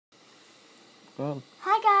Good.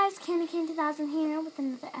 Hi guys, Candy Cane 2000 here with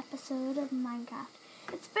another episode of Minecraft.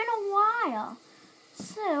 It's been a while,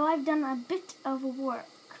 so I've done a bit of work.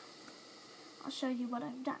 I'll show you what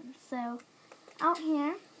I've done. So, out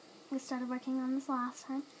here, we started working on this last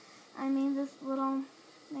time. I made this little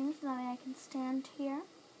thing so that way I can stand here.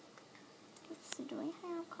 Let's see, do I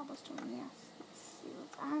have cobblestone? Yes. Let's see,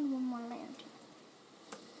 let's add one more layer to it.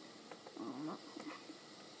 Oh, not here.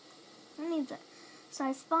 It needs it. So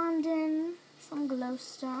I spawned in some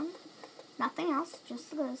glowstone. Nothing else, just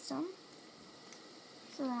the glowstone.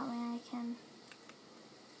 So that way I can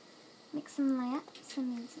make some lamps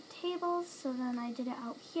and need some tables. So then I did it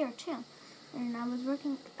out here too. And I was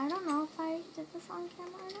working, I don't know if I did this on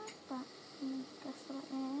camera or not, but I guess what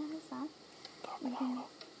is that. Talk louder.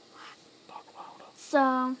 Talk louder.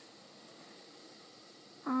 So,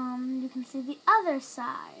 you can see the other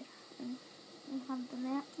side. And you have the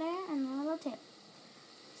lamp there and the little table.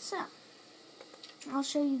 So, I'll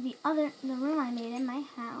show you the room I made in my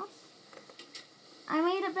house. I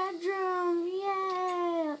made a bedroom!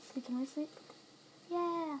 Yay! Let's see, can we sleep?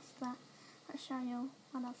 Yes! Let's show you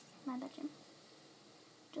what else is in my bedroom.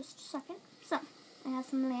 Just a second. So, I have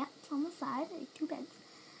some lamps on the side, 2 beds.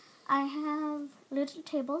 I have little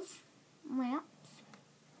tables, lamps,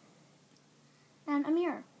 and a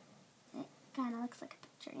mirror. It kind of looks like a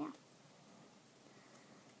picture, yeah.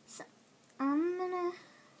 So, I'm gonna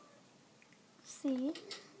see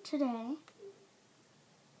today. Oh,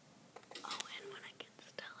 and when it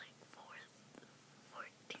gets to like 14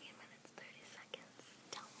 minutes, 30 seconds,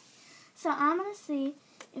 tell me. So I'm going to see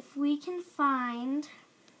if we can find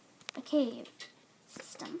a cave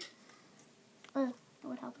system. It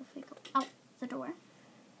would help if we go out the door.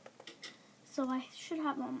 So I should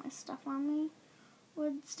have all my stuff on me.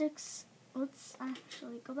 Wood sticks. Let's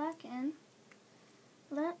actually go back in.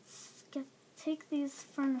 Let's take these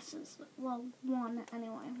furnaces, well, one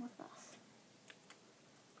anyway, with us.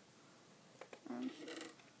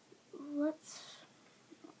 Let's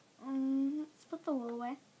put the wool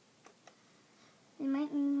away. We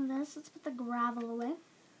might need this. Let's put the gravel away.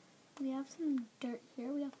 We have some dirt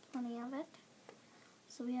here. We have plenty of it.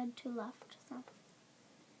 So we had 2 left. So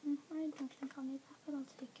I don't think I'll need that, but I'll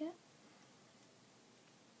take it.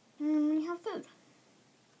 And we have food.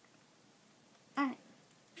 Alright.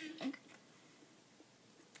 Okay.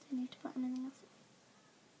 Do I need to put anything else?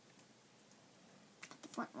 Put the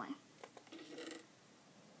flint away.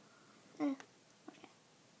 Okay.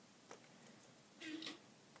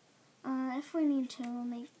 If we need to, we'll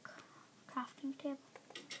make a crafting table.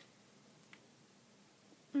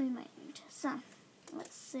 We might need to. So,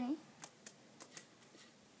 let's see.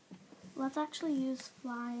 Let's actually use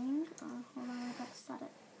flying. Hold on, I gotta set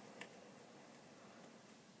it.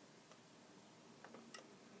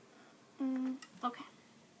 Okay.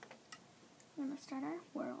 We're gonna start our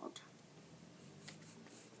world.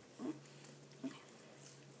 Okay.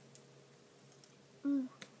 Ooh.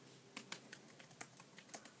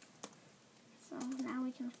 So now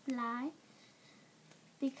we can fly.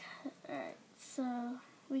 So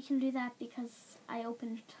we can do that because I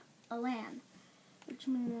opened a LAN, which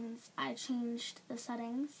means I changed the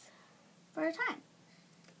settings for a time.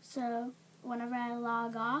 So whenever I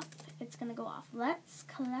log off, it's gonna go off. Let's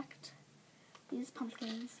collect these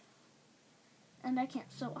pumpkins. And I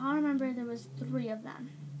can't. So I remember there was 3 of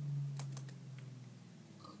them.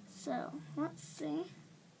 So let's see.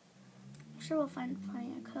 I'm sure we'll find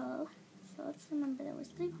plenty of coal. So let's remember there was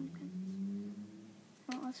 3 pumpkins.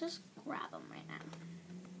 Well, let's just grab them right now.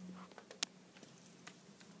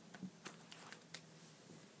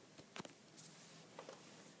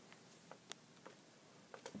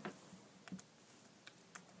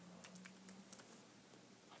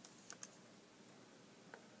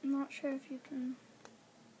 I'm not sure if you can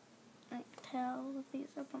tell if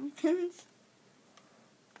these are pumpkins.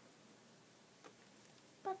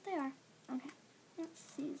 But they are. Okay. Let's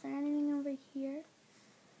see. Is there anything over here?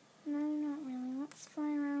 No, not really. Let's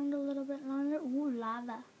fly around a little bit longer. Ooh,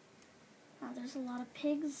 lava. Wow, there's a lot of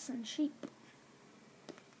pigs and sheep.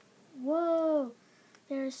 Whoa!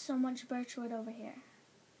 There is so much birchwood over here.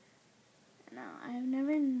 No, I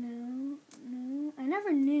never knew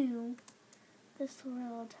this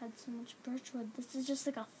world had so much birchwood. This is just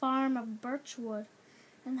like a farm of birchwood.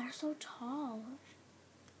 And they're so tall.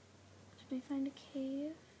 Should we find a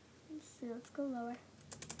cave? Let's see, let's go lower.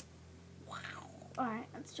 Wow. Alright,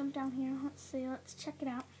 let's jump down here. Let's see, let's check it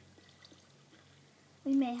out.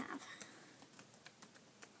 We may have.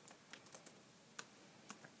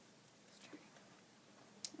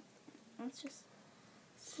 Let's just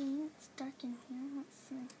see. It's dark in here. Let's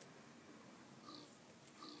see.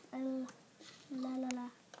 La la la.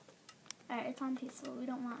 Alright, it's on peaceful. We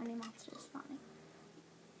don't want any monsters spawning.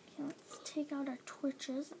 Okay, let's take out our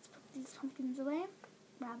torches. Let's put these pumpkins away.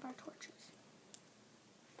 Grab our torches.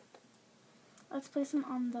 Let's place them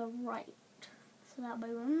on the right. So that way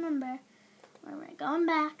we remember when we're going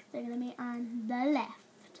back, they're going to be on the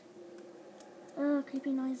left. Oh,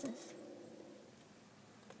 creepy noises.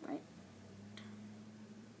 Right.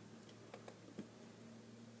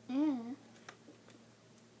 Yeah. Okay.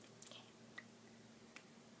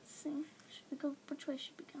 Let's see. Should we go? Which way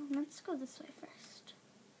should we go? Let's go this way first.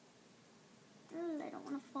 I don't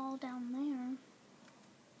want to fall down there.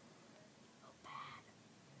 Oh,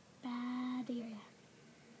 bad area.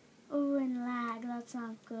 Oh, and lag. That's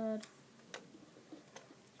not good.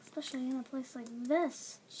 Especially in a place like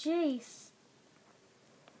this. Jeez.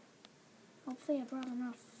 Hopefully I brought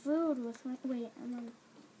enough food with me. Wait, and then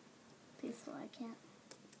peaceful. I can't.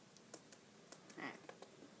 Alright.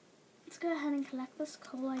 Let's go ahead and collect this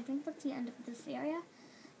coal. I think that's the end of this area.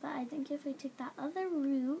 But I think if we take that other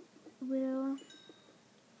route, we'll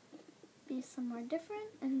be somewhere different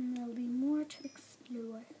and there'll be more to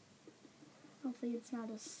explore. Hopefully it's not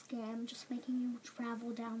a scam, just making you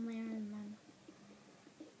travel down there and then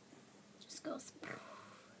just goes.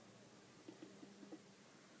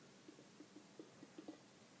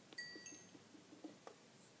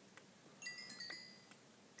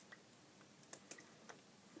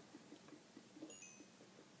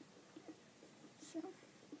 So.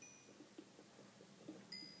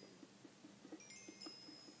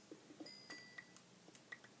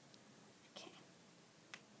 Okay.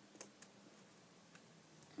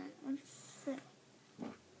 Alright, let's see.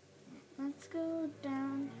 Let's go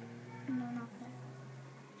down. No, not there.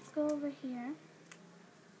 Let's go over here.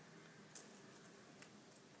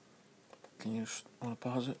 Can you want to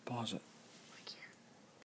pause it? Pause it.